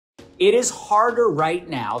It is harder right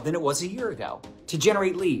now than it was a year ago to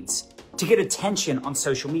generate leads, to get attention on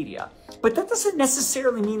social media. But that doesn't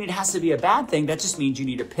necessarily mean it has to be a bad thing. That just means you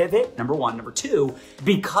need to pivot, number one. Number two,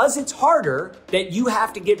 because it's harder, that you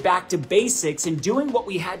have to get back to basics and doing what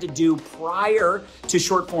we had to do prior to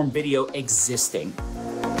short form video existing.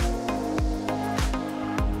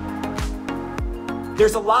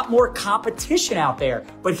 There's a lot more competition out there,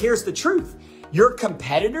 but here's the truth. Your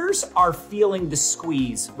competitors are feeling the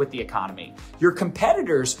squeeze with the economy. Your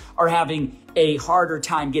competitors are having a harder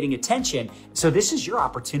time getting attention. So this is your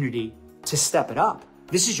opportunity to step it up.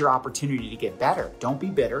 This is your opportunity to get better. Don't be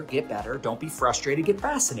bitter, get better. Don't be frustrated, get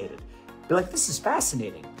fascinated. Be like, this is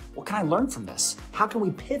fascinating. What can I learn from this? How can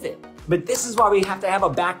we pivot? But this is why we have to have a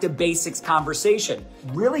back to basics conversation.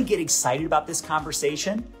 Really get excited about this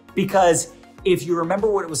conversation, because if you remember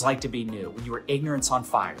what it was like to be new, when you were ignorance on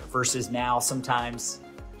fire versus now sometimes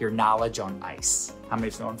your knowledge on ice. How many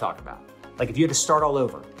of you know what I'm talking about? Like if you had to start all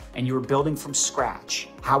over and you were building from scratch,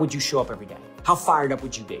 how would you show up every day? How fired up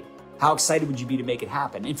would you be? How excited would you be to make it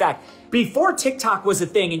happen? In fact, before TikTok was a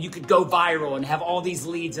thing and you could go viral and have all these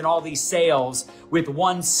leads and all these sales with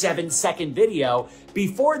 1 7-second video,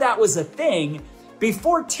 before that was a thing,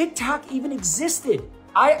 before TikTok even existed,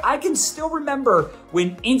 I can still remember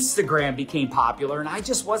when Instagram became popular and I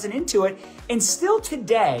just wasn't into it. And still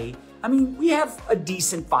today, I mean, we have a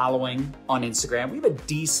decent following on Instagram. We have a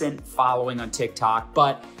decent following on TikTok,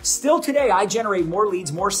 but still today I generate more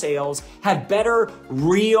leads, more sales, have better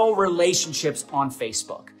real relationships on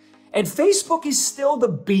Facebook. And Facebook is still the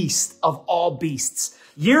beast of all beasts.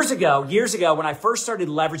 Years ago, when I first started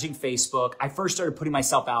leveraging Facebook, I first started putting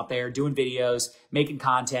myself out there, doing videos, making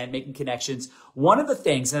content, making connections. One of the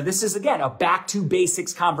things, now this is again, a back to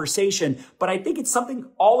basics conversation, but I think it's something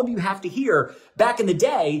all of you have to hear. Back in the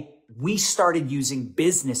day, we started using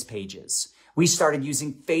business pages. We started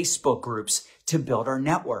using Facebook groups to build our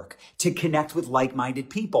network, to connect with like-minded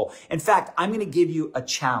people. In fact, I'm going to give you a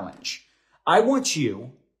challenge. I want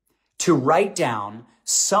you to write down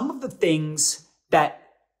some of the things that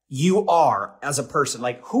you are as a person.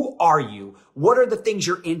 Like, who are you? What are the things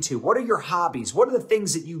you're into? What are your hobbies? What are the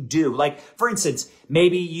things that you do? Like, for instance,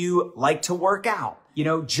 maybe you like to work out,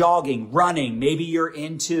 jogging, running. Maybe you're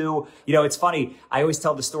into, it's funny. I always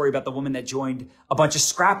tell the story about the woman that joined a bunch of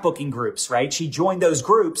scrapbooking groups, right? She joined those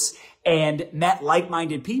groups and met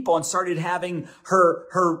like-minded people and started having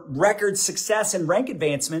her record success and rank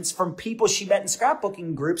advancements from people she met in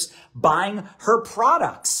scrapbooking groups buying her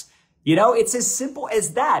products. It's as simple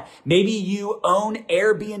as that. Maybe you own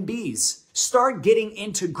Airbnbs. Start getting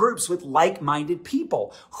into groups with like-minded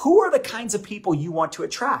people. Who are the kinds of people you want to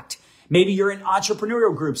attract? Maybe you're in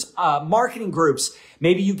entrepreneurial groups, marketing groups.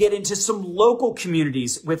 Maybe you get into some local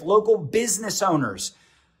communities with local business owners.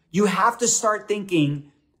 You have to start thinking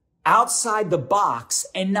outside the box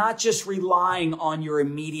and not just relying on your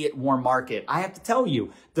immediate warm market. I have to tell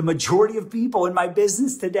you, the majority of people in my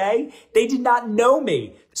business today, they did not know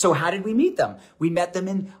me. So how did we meet them? We met them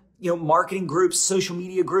in, marketing groups, social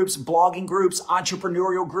media groups, blogging groups,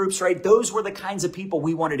 entrepreneurial groups, right? Those were the kinds of people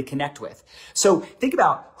we wanted to connect with. So think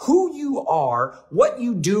about who you are, what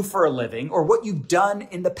you do for a living, or what you've done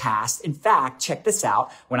in the past. In fact, check this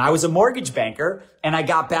out. When I was a mortgage banker and I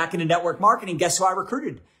got back into network marketing, guess who I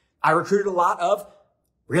recruited? I recruited a lot of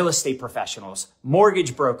real estate professionals,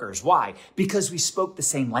 mortgage brokers. Why? Because we spoke the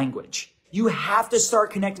same language. You have to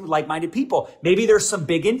start connecting with like-minded people. Maybe there's some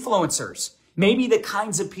big influencers. Maybe the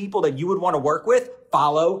kinds of people that you would want to work with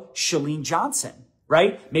follow Chalene Johnson,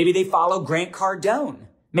 right? Maybe they follow Grant Cardone.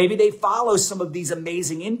 Maybe they follow some of these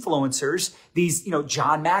amazing influencers, these,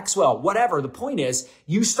 John Maxwell, whatever. The point is,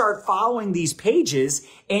 you start following these pages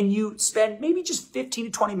and you spend maybe just 15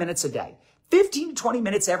 to 20 minutes a day. 15 to 20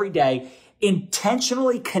 minutes every day,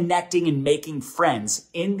 intentionally connecting and making friends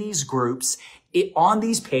in these groups, on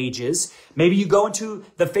these pages. Maybe you go into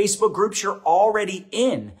the Facebook groups you're already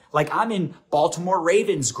in. Like I'm in Baltimore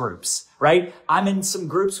Ravens groups, right? I'm in some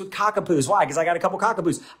groups with cockapoos. Why? Because I got a couple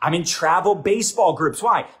cockapoos. I'm in travel baseball groups.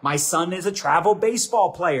 Why? My son is a travel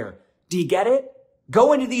baseball player. Do you get it?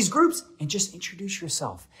 Go into these groups and just introduce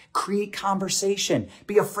yourself. Create conversation.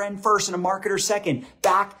 Be a friend first and a marketer second.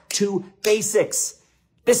 Back to basics.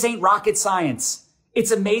 This ain't rocket science.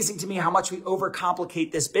 It's amazing to me how much we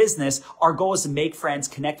overcomplicate this business. Our goal is to make friends,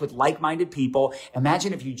 connect with like-minded people.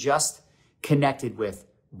 Imagine if you just connected with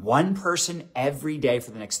one person every day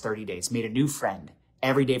for the next 30 days, made a new friend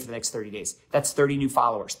every day for the next 30 days. That's 30 new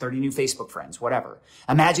followers, 30 new Facebook friends, whatever.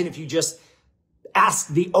 Imagine if you just ask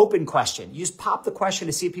the open question. You just pop the question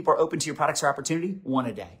to see if people are open to your products or opportunity, one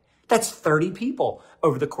a day. That's 30 people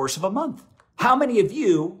over the course of a month. How many of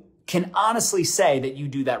you can honestly say that you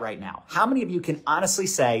do that right now? How many of you can honestly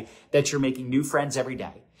say that you're making new friends every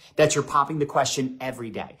day? That you're popping the question every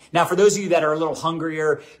day? Now, for those of you that are a little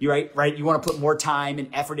hungrier, you want to put more time and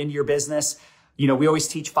effort into your business. We always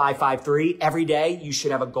teach 5-5-3. Every day, you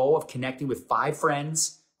should have a goal of connecting with 5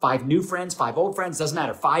 friends, 5 new friends, 5 old friends, doesn't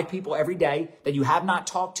matter. 5 people every day that you have not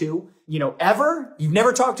talked to, ever. You've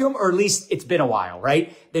never talked to them, or at least it's been a while,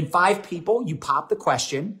 right? Then 5 people, you pop the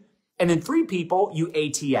question. And then 3 people, you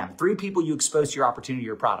ATM. 3 people, you expose to your opportunity,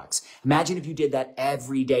 your products. Imagine if you did that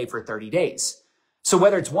every day for 30 days. So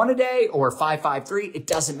whether it's 1 a day or 5-5-3, it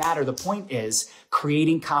doesn't matter. The point is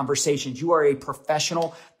creating conversations. You are a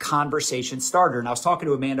professional conversation starter. And I was talking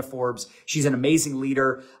to Amanda Forbes. She's an amazing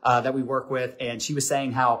leader that we work with. And she was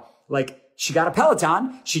saying how she got a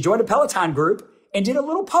Peloton. She joined a Peloton group and did a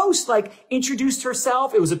little post, introduced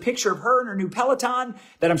herself. It was a picture of her and her new Peloton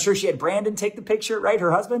that I'm sure she had Brandon take the picture, right?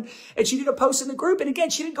 Her husband. And she did a post in the group. And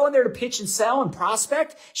again, she didn't go in there to pitch and sell and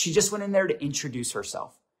prospect. She just went in there to introduce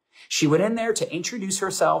herself. She went in there to introduce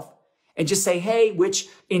herself and just say, hey, which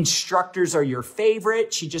instructors are your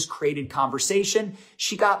favorite? She just created conversation.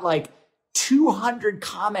 She got 200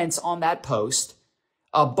 comments on that post,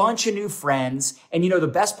 a bunch of new friends. And the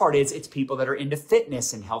best part is it's people that are into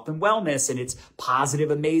fitness and health and wellness, and it's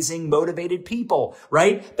positive, amazing, motivated people,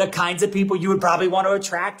 right? The kinds of people you would probably want to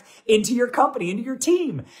attract into your company, into your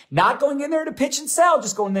team. Not going in there to pitch and sell,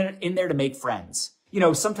 just going in there to make friends.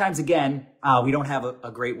 Sometimes, again, we don't have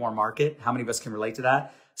a great warm market. How many of us can relate to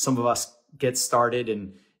that? Some of us get started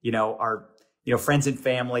and, our, friends and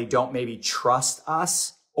family don't maybe trust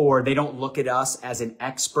us, or they don't look at us as an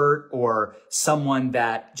expert or someone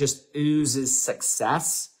that just oozes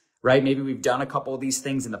success, right? Maybe we've done a couple of these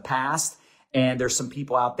things in the past, and there's some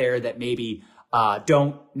people out there that maybe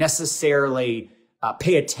don't necessarily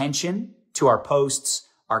pay attention to our posts,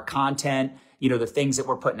 our content, the things that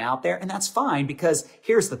we're putting out there. And that's fine, because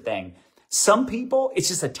here's the thing. Some people, it's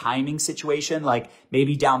just a timing situation.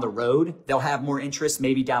 Maybe down the road, they'll have more interest.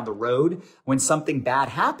 Maybe down the road, when something bad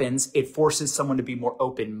happens, it forces someone to be more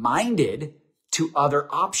open-minded to other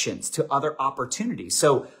options, to other opportunities.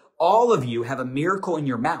 So all of you have a miracle in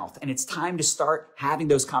your mouth, and it's time to start having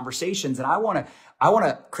those conversations. And I want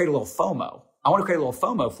to create a little FOMO. I want to create a little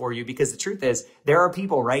FOMO for you, because the truth is there are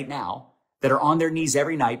people right now that are on their knees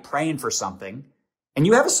every night praying for something, and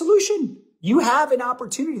you have a solution. You have an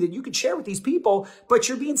opportunity that you could share with these people, but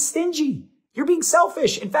you're being stingy. You're being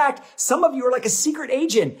selfish. In fact, some of you are like a secret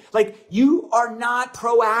agent. You are not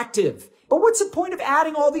proactive. But what's the point of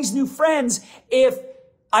adding all these new friends if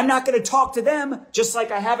I'm not going to talk to them, just like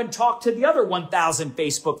I haven't talked to the other 1,000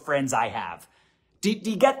 Facebook friends I have? Do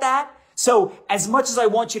you get that? So as much as I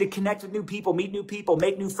want you to connect with new people, meet new people,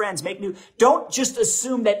 make new friends, don't just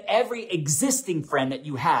assume that every existing friend that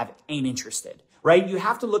you have ain't interested, right? You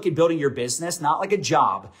have to look at building your business, not like a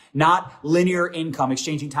job, not linear income,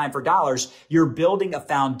 exchanging time for dollars. You're building a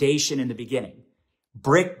foundation in the beginning,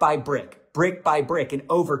 brick by brick, brick by brick. And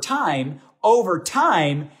over time,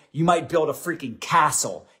 you might build a freaking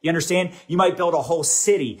castle. You understand? You might build a whole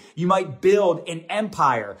city. You might build an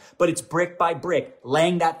empire, but it's brick by brick,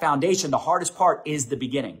 laying that foundation. The hardest part is the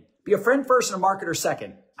beginning. Be a friend first and a marketer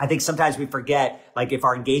second. I think sometimes we forget, if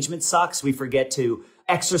our engagement sucks, we forget to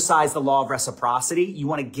exercise the law of reciprocity. You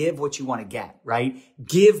want to give what you want to get, right?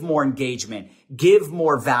 Give more engagement, give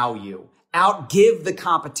more value, outgive the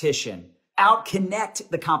competition. Out-connect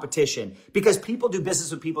the competition, because people do business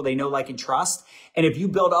with people they know, like, and trust. And if you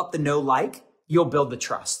build up the know, like, you'll build the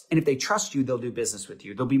trust. And if they trust you, they'll do business with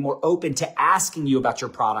you. They'll be more open to asking you about your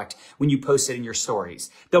product when you post it in your stories.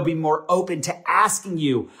 They'll be more open to asking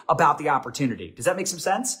you about the opportunity. Does that make some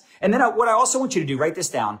sense? And then what I also want you to do, write this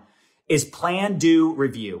down, is plan, do,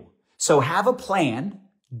 review. So have a plan,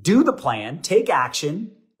 do the plan, take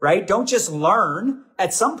action, right? Don't just learn.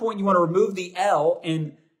 At some point, you want to remove the L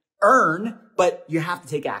and earn, but you have to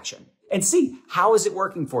take action and see, how is it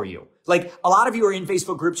working for you? A lot of you are in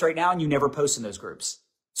Facebook groups right now and you never post in those groups.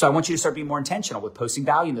 So I want you to start being more intentional with posting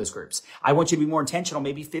value in those groups. I want you to be more intentional,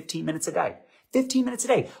 maybe 15 minutes a day. 15 minutes a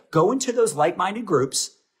day. Go into those like-minded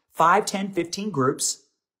groups, 5, 10, 15 groups,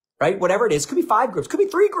 right? Whatever it is. Could be 5 groups, could be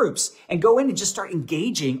 3 groups, and go in and just start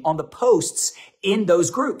engaging on the posts in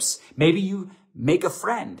those groups. Maybe you make a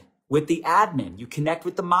friend with the admin. You connect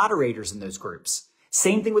with the moderators in those groups.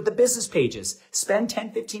 Same thing with the business pages. Spend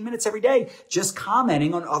 10, 15 minutes every day just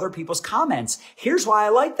commenting on other people's comments. Here's why I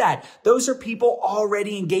like that. Those are people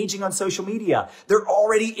already engaging on social media. They're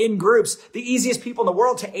already in groups. The easiest people in the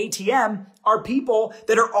world to ATM are people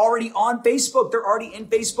that are already on Facebook. They're already in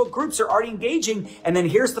Facebook groups. They're already engaging. And then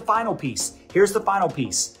here's the final piece.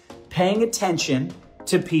 Paying attention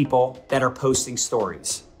to people that are posting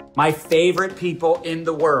stories. My favorite people in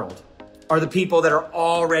the world are the people that are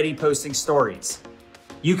already posting stories.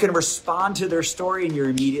 You can respond to their story and you're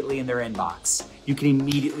immediately in their inbox. You can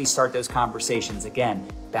immediately start those conversations. Again,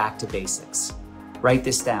 back to basics. Write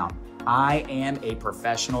this down. I am a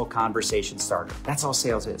professional conversation starter. That's all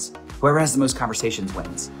sales is. Whoever has the most conversations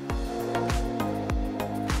wins.